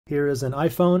Here is an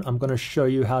iPhone. I'm going to show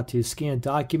you how to scan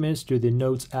documents through the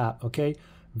Notes app, okay?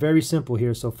 Very simple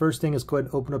here. So first thing is go ahead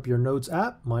and open up your Notes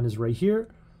app. Mine is right here.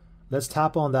 Let's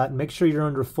tap on that. Make sure you're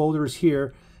under folders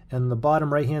here. And on the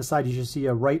bottom right hand side, you should see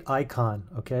a write icon,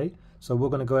 okay? So we're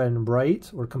going to go ahead and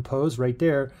write or compose right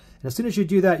there. And as soon as you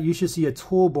do that, you should see a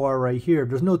toolbar right here. If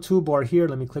there's no toolbar here,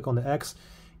 let me click on the X.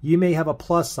 You may have a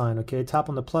plus sign, okay? Tap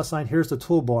on the plus sign. Here's the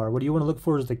toolbar. What you want to look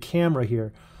for is the camera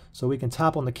here. So we can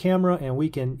tap on the camera and you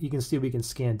can see we can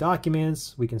scan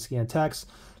documents, we can scan text.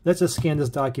 Let's just scan this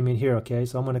document here, okay?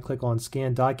 So I'm going to click on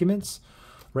scan documents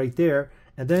right there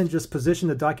and then just position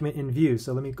the document in view.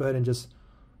 So let me go ahead and just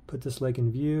put this like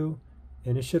in view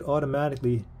and it should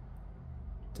automatically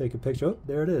take a picture. Oh,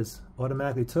 there it is.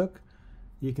 Automatically took.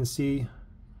 You can see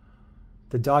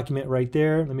the document right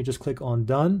there. Let me just click on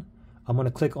done. I'm going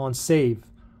to click on save,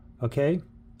 okay?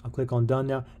 I'll click on done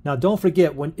now. Now don't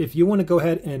forget, if you want to go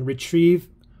ahead and retrieve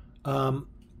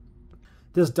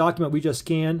this document we just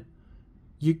scanned,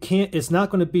 you can't, it's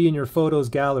not going to be in your photos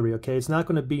gallery, okay? It's not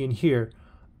going to be in here.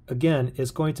 Again,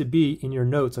 it's going to be in your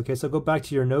notes, okay? So go back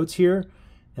to your notes here,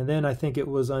 and then I think it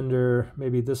was under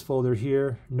maybe this folder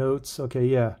here, notes, okay,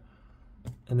 yeah.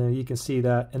 And then you can see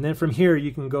that. And then from here,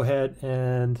 you can go ahead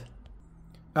and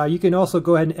you can also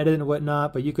go ahead and edit and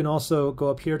whatnot, but you can also go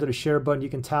up here to the share button. You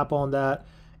can tap on that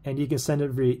and you can send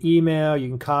it via email. You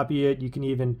can copy it. You can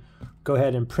even go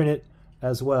ahead and print it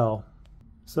as well.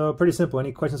 So pretty simple.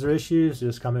 Any questions or issues,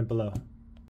 just comment below.